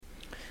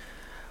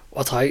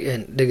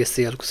Watahay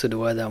dhegeystayaal kusoo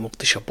dhawaada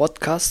Muqdisho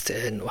podcast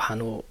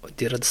waxaanu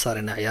diiradda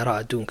saaraynaa ciyaaraha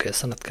adduunka ee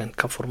sanadkan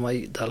ka furmay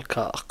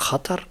dalka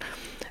Qatar.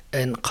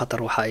 Qatar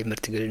waxa ay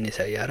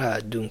martigelinaysaa ciyaaraha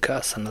adduunka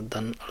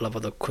sanadan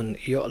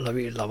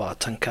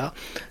 2022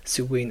 si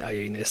weyn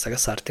ayayna isaga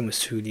saartay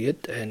mas'uuliyad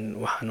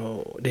waxaanu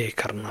dhihi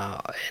karnaa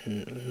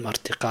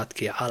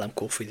martiqaadkii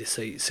caalamka u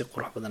fidisay si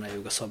qurux badan ay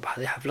uga soo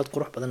baxday xaflad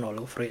qurux badan oo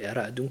lagu furay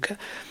ciyaaraha adduunka.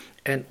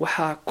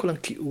 Waxaa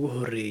kulankii ugu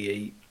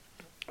horeeyay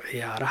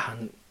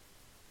ciyaarahan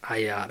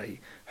ciyaaray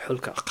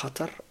xulka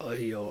Qatar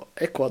iyo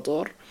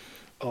Ecuador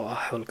oo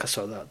ah xul ka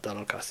socda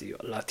dalalkaas iyo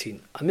Latin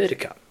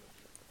America.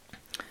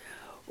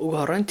 ugu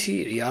horeyntii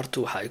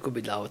ciyaartu waxa ay ku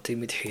bilaabatay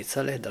mid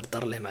xiiso leh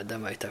dardar leh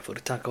maadaama ay tahay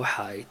furitaanka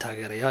waxa ay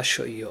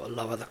taageerayaasha iyo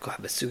labada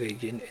kooxba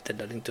sugayeen inta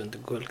dhalintoonta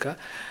goolka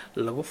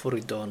lagu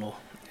furi doono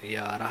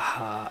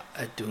ciyaaraha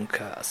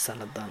adduunka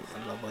sanadan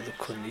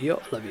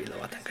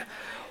 2022.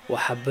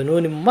 waxaa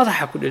banooni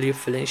madaxa ku dhaliyay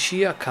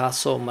Valencia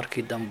kaasoo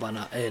markii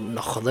dambana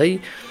noqday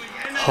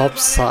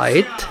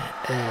offside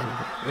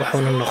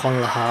wuxuuna noqon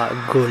lahaa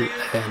gool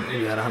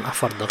yaraan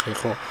 4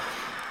 daqiiqo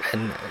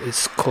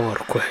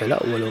score ku hela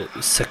walow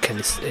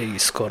seconds ay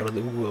scoreada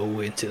ugu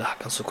weyn sida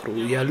halkan sokor u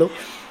yaalo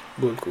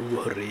goolka ugu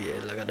horeeyay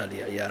ee laga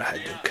dhaliyo ciyaaraha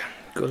adduunka.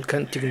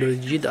 goolkan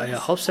tiknoolajiyada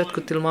ayaa offside ku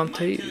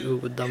tilmaamtay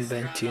ugu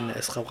dambeyntiina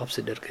isqabqabsi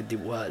dheer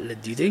kadib waa la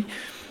diiday.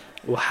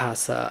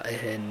 waxaase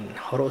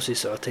hore usii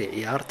socotay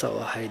ciyaarta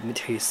oo ahayd mid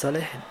xiiso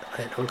leh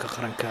xulka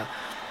qaranka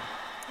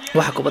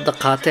waxa kubadda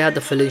qaatay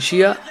hadda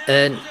Valencia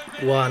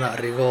waana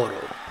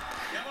rigoro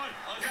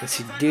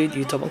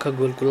 18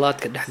 gool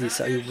gulaadka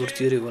dhexdiisa ayuu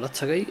Bortieri wala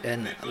tagay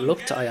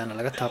lugta ayaana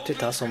laga taabtay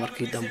taasoo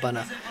markii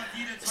dambana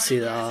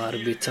sida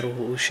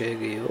arbitruhu uu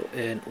sheegayo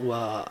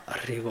waa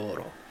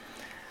rigoro.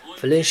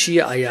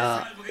 Valencia ayaa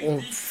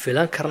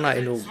filan karnaa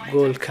inuu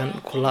goolkan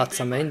kulaad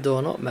sameyn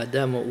doono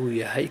maadaama uu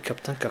yahay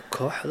kabtanka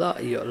kooxda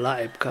iyo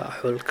laacibka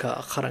xulka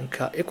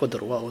qaranka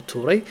Ecuador waa uu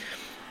tuuray.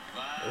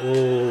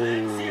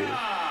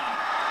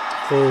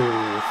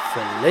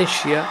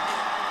 Valencia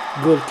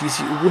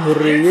goolkiisii ugu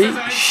horeeyay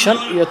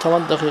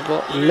 15 daqiiqo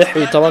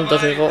 16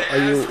 daqiiqo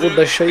ayuu u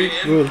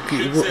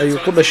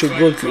dhashay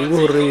goolkii ugu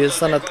horeeyay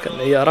sanadkan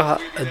ciyaaraha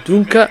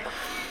adduunka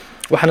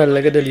waxaana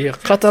laga dhaliyay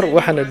Qatar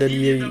waxaana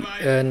dhaliyay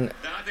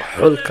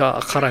xulka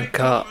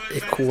qaranka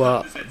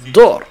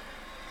Ecuador.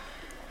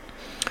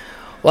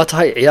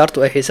 watahay ciyaartu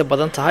ay xiiso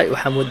badan tahay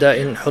waxaa moodaa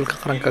in xulka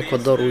qaranka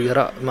Ecuador uu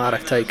yara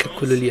maaragtay ka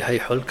kulul yahay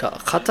xulka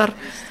Qatar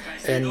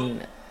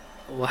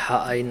waxa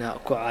ayna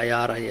ku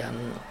ciyaarayaan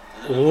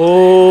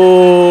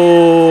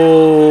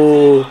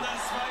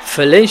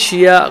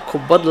Valencia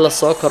kubad la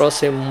soo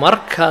karoosay mar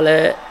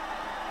kale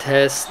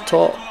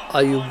testo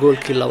ayuu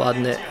goolkii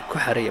labaadna ku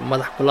xareeyay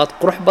madax kulaad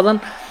qurux badan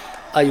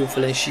ayuu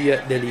Valencia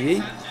dhaliyay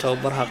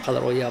tababaraha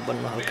Qatar oo yaaban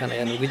halkan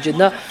ayaan uga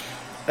jeednaa.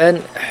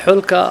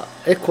 xulka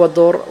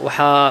Ecuador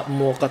waxaa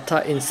muuqata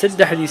in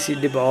saddexdiisii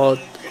dhibcood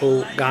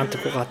uu gacanta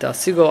ku qaatay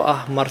asigoo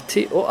ah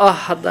marti oo ah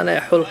haddana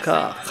xulka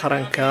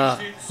qaranka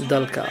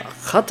dalka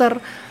Qatar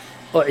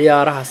oo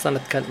ciyaaraha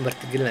sanadkan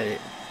martigelinaya.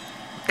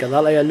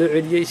 gadaal ayaa loo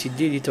celiyay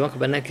 18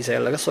 banaankiisa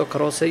ayaa laga soo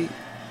karoosay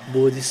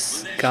boodis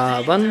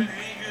gaaban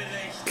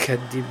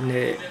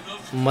kadibna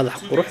madax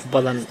qurux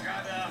badan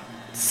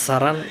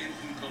saran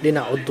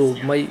dhinac u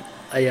duubmay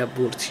ayaa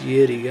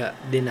Bortieriga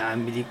dhinaca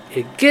midig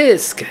ee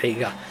geeska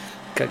xiga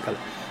ka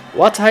galay.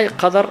 watahay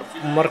Qatar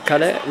mar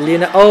kale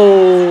lina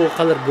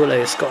Qatar gool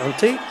ay iska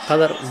cuntay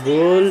Qatar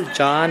gool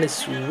Janis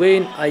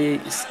weyn ayay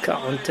iska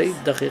cuntay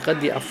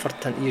daqiiqadii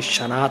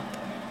 45aad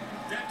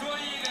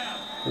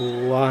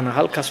waana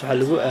halkaas waxa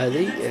lagu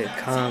aaday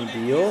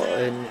cambio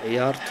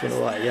ciyaartuna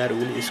waa ciyaar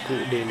wali isku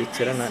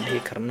dheelitiran aan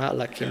dhihi karnaa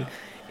laakiin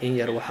in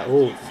yar waxa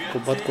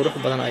kubad qurux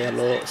badan ayaa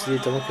loo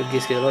 18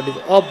 geeskeeda loo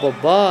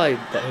dhigay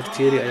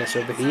Bortieri ayaa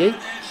soo bixiyay.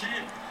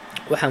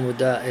 waxaa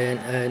moodaa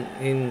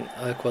in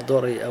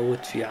Ecuador ay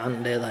awood fiican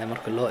leedahay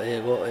marka loo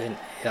eego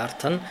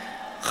ciyaartan.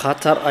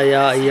 Qatar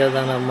ayaa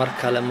iyadana mar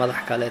kale madax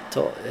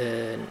kaleeto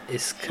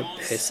iska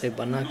bixisay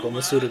banaanka oo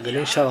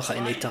masuuliyiin shabaqa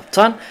inay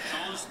taabtaan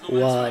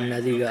waa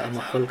naadiga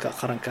ama xulka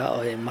qaranka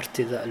oo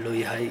martida loo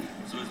yahay.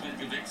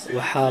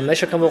 waxaa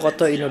meesha ka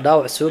muuqata inuu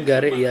dhaawac soo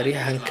gaaray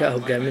ciyaaryahanka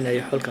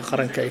hogaaminaya xulka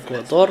qaranka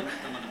Ecuador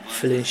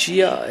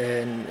Valencia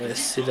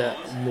sida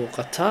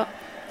muuqata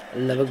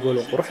 2 gool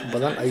qurux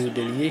badan ayuu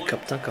dhaliyay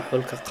kabtanka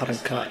xulka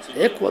qaranka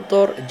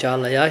Ecuador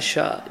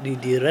jaalayaasha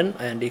dhiiran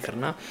ayaan dhihi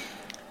karnaa.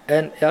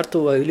 ciyaartu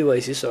wali way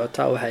sii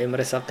socotaa waxa ay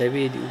maraysaa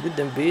qeybihii ugu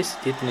dambeeyay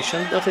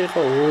 85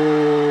 daqiiqo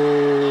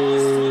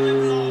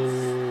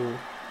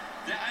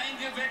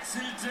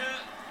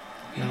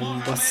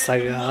number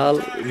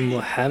 9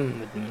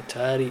 Mohamed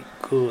Mutari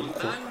gool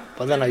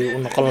badan ayuu u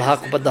noqon lahaa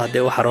kubadda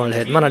hadee wax xaroon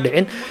lahayd mana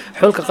dhicin.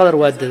 xulka Qatar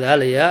waa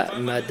dadaalayaa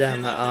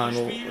maadaama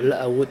aanu la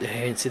awood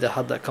ahayn sida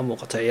hadda ka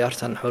muuqata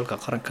ciyaartan xulka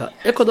qaranka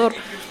Ecuador.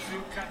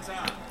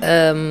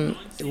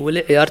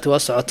 wali ciyaartu waa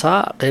socotaa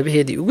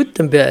qeybaheedii ugu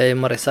dambeeyay ay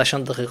maraysaa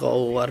 5 daqiiqo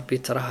oo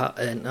arbitraha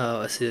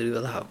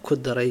siriyadaha ku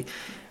daray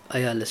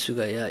ayaa la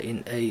sugayaa in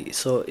ay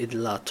soo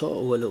idlaato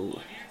walow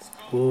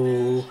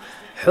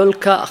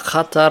xulka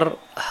Qatar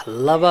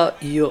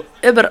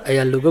 2-0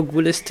 ayaa looga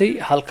guuleystay.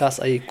 halkaas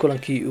ay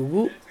kulankii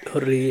ugu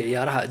horeeyay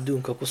ciyaaraha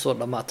adduunka kusoo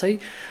dhamaatay,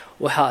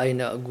 waxa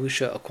ayna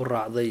guusha ku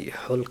raacday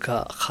xulka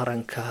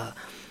qaranka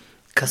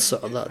ka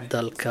socda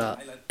dalka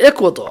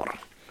Ecuador.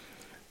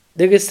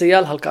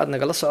 dhegeystayaal, halka aad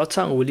nagala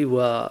socotaan weli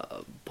waa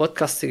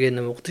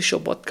podcastigeena Muqdisho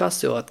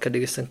podcast oo aad ka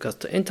dhegeysan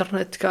karto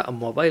internetka ama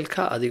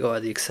mobileka adigoo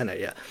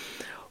adeegsanaya.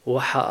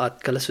 waxa aad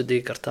kala soo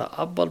degi kartaa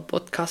Apple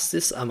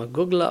Podcasts ama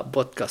Google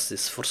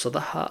Podcasts.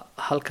 fursadaha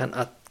halkan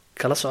aad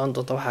kala socon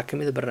doonto waxaa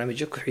kamid ah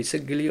barnaamijyo ku xiiso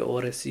geliya oo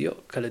wareysiyo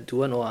kala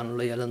duwan oo aan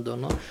la yeelan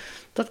doono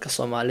dadka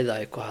Soomaalida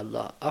ay ku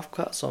hadla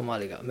afka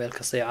Soomaaliga meel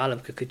kasta ay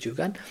caalamka ka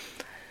joogaan.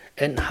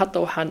 hadda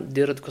waxaan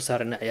diirada ku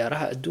saarnaa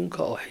ciyaaraha adduunka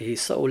oo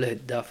xiiso u leh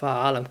daafaha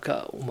caalamka,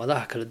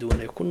 ummadaha kala duwan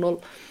ee ku nool.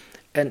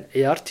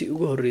 ciyaartii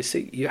ugu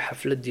horeysay iyo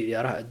xafladii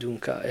ciyaaraha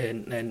adduunka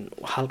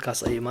halkaas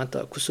ay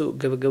maanta kusoo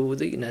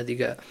gabagabowday.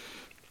 naadiga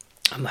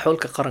ama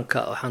xulka qaranka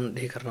waxaan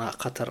dhihi karnaa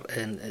Qatar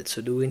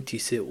soo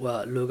dhaweyntiisa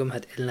waa looga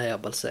mahad celinayaa,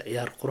 balse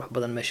ciyaar qurux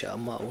badan meesha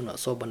ama una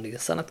soo bandhigay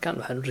sanadkan.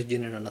 waxaan u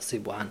rajeynaynaa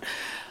nasiib wacan.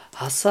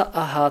 hase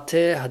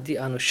ahaatee, haddii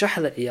aanu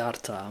shaxda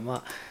ciyaarta ama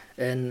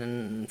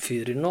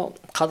fiirino,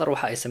 Qatar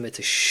waxa ay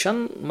sameysay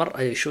 5 mar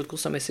ayay shoot ku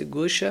sameysay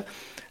goosha.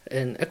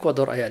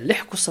 Ecuador ayaa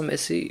 6 ku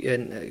sameysay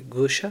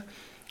goosha.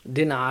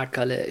 dhinaca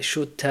kale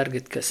shoot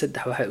targetka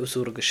 3 waxay u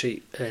suura gashay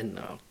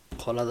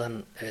qoladan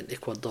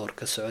Ecuador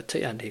ka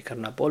socotay. aan dhihi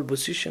karnaa ball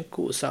position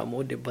ku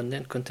saamudi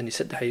bandeen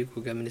 53 ayay ku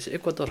hogaaminaysa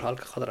Ecuador,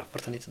 halka Qatar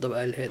 47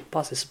 ay lahayd.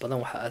 passes badan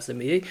waxa ay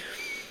sameeyay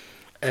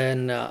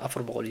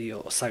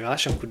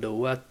 490 ku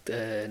dhawaad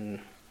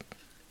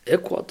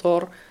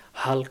Ecuador,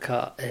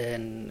 halka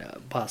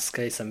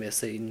baaska ay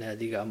sameysay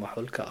naadiga ama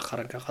xulka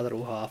qaranka Qatar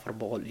uu ahaa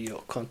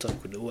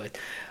 450 ku dhawaad.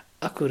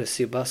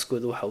 accuracy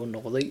baaskooda waxa uu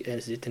noqday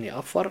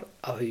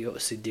 84 iyo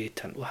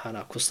 80,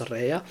 waxaana ku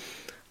sareeya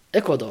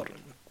Ecuador.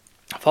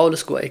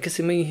 faulisku ay ka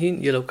sameeyeen yihiin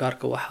yellow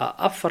cardka waxaa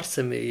 4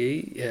 sameeyay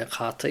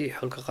qaatay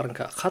xulka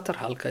qaranka Qatar,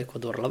 halka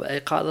Ecuador 2 ay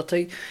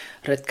qaadatay.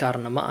 red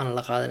cardna ma aan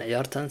la qaadan.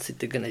 ciyaartan si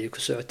degan ayay ku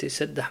socotay.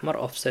 3 mar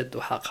offside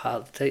waxaa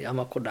qaadatay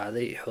ama ku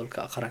dhacday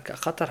xulka qaranka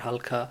Qatar,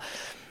 halka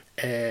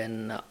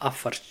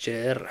 4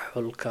 jeer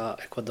xulka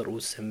Ecuador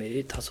uu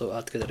sameeyay, taasoo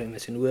aad ka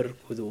dareemaysin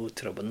weerarkooda uu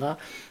tiro badnaa.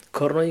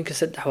 kornooyinka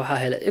 3 waxaa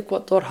helay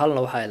Ecuador,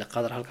 halna waxaa helay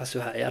Qatar. halkaas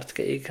waxaa ciyaarta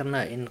ka eegi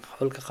karnaa in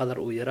xulka Qatar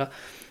uu yara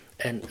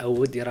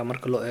awood yara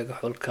marka loo eego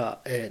xulka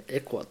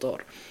Ecuador.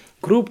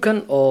 groupkan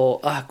oo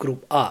ah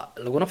group A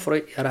laguna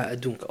furay ciyaaraha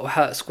adduunka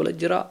waxaa iskula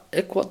jira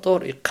Ecuador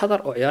iyo Qatar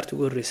oo ciyaartii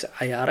ugu horeysay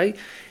ciyaaray.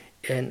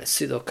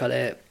 sidoo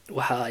kale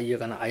waxaa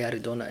iyagana ciyaari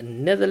doona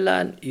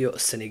Netherlands iyo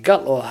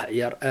Senegal oo ah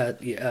ciyaar aad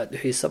iyo aad u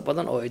xiiso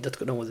badan oo ay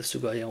dadku dhan wada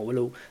sugayaan,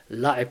 walow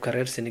laacibka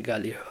reer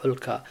Senegal iyo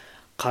xulka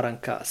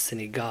qaranka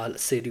Senegal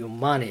Sadio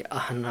Mane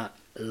ahna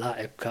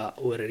laacibka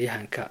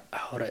weeraryahanka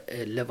hore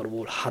ee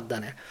Liverpool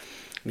haddana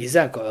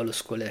miisaanka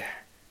culus ku leh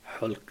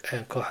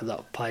kooxda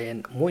Bayern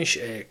Munich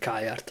ee ka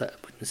ciyaarta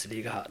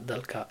Bundesliga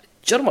dalka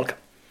Jarmalka.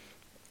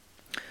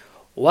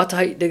 waa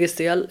tahay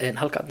dhegeystayaal,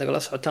 halka aad nagala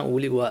socotaan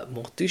weli waa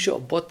Muqdisho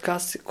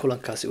podcast.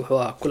 kulankaasi wuxuu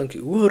ahaa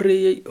kulankii ugu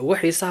horeeyay, ugu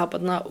xiisaha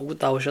badnaa, ugu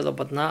daawashada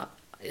badnaa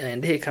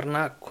ayaan dhihi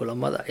karnaa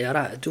kulamada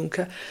ciyaaraha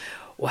adduunka.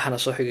 waxaana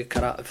soo xigi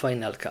karaa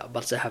finalka,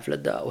 balse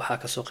xafladda waxaa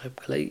kasoo qayb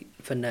galay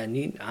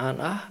fanaaniin caan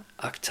ah,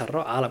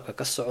 agtaro caalamka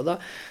ka socda,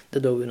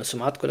 dad waaweyn oo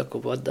sumcad ku leh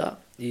kubadda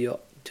iyo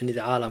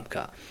dunida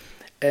caalamka.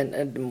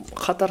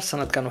 Qatar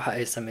sanadkan waxa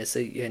ay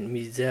sameysay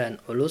miisaan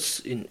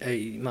culus in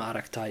ay ma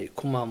aragtay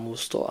ku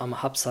maamuusto ama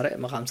hab sare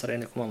maqaam sare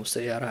inay ku maamuusto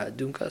ciyaaraha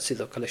adduunka.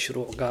 sidoo kale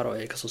shuruuc gaar oo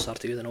ay kasoo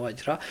saartay iyadana waa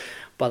jira,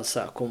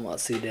 balse kuma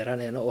sii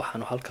dheeraanayno.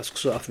 waxaanu halkaas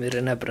kusoo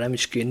afmeerinaa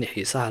barnaamijkeeni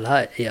xiisaha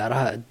lahaa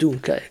ciyaaraha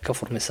adduunka ee ka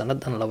furmay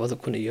sanadan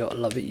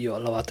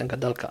 2022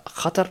 dalka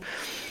Qatar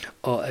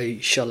oo ay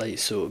shalay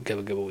soo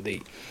gabagabowday.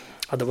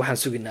 hadda waxaan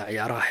sugaynaa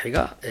ciyaaraha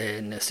xiga.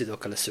 sidoo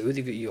kale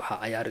Sacuudiga iyo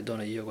waxaa ciyaari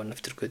doona iyagoo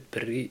naftirkood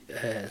berri.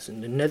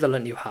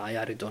 Netherlands iyo waxaa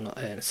ciyaari doona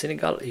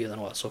Senegal,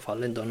 iyadana waa soo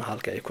faalin doona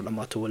halka ay ku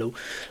dhamaato, walow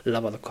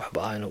labada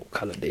kooxba aanu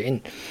kala dhicin.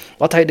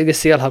 waa tahay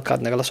dhegeystayaal,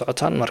 halkaad nagala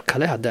socotaan mar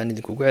kale haddaan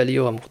idinkugu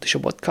celiyo waa Muqdisho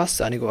podcast.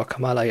 anigoo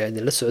Kamaal ayaa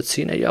idinla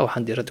socodsiinaya.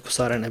 waxaan diiradda ku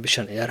saaraynaa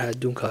bishan ciyaaraha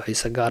adduunka oo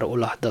xiiso gaara u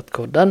lah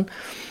dadkoo dhan.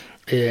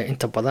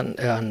 inta badan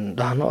aan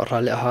dhahno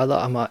raalli ahaada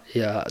ama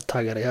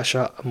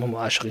taageerayaasha ama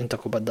mucaashaqiinta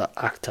kubadda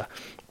cagta.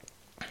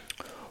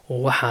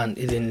 waxaan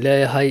idin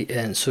leeyahay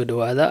soo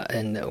dhawaada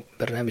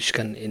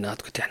barnaamijkan inaad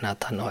ku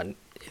tixnaataan. waan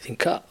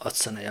idinka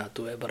codsanaya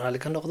hadduu barnaali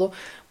ka noqdo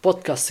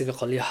podcastiga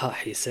qolyaha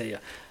xiiseeya.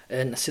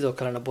 sidoo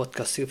kalena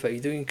podcastiga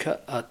faa'iidooyinka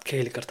aad ka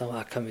heli kartaan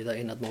waxaa kamid ah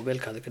inaad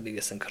mobilkaada ka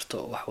dhegeysan karto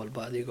wax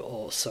walba adiga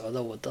oo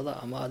socda wadada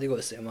ama adigoo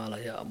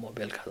isticmaalaya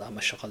mobilkaada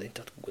ama shaqada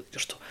intaad ku guda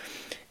jirto.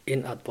 in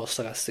aad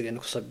podcastigana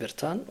ku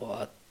sabirtaan oo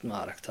aad ma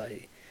aragtay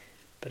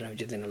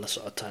barnaamijyadina la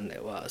socotaan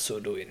waa soo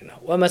dhaweynina.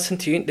 waa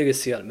mahadsantihiin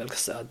dhegeystayaal, meel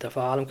kasta aad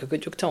daafaha caalamka ka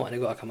joogtaan.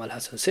 anigoo Kamaal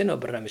Xasan Hussein oo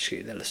barnaamijka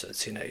idin la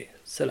socodsiinayay.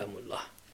 salaamullah.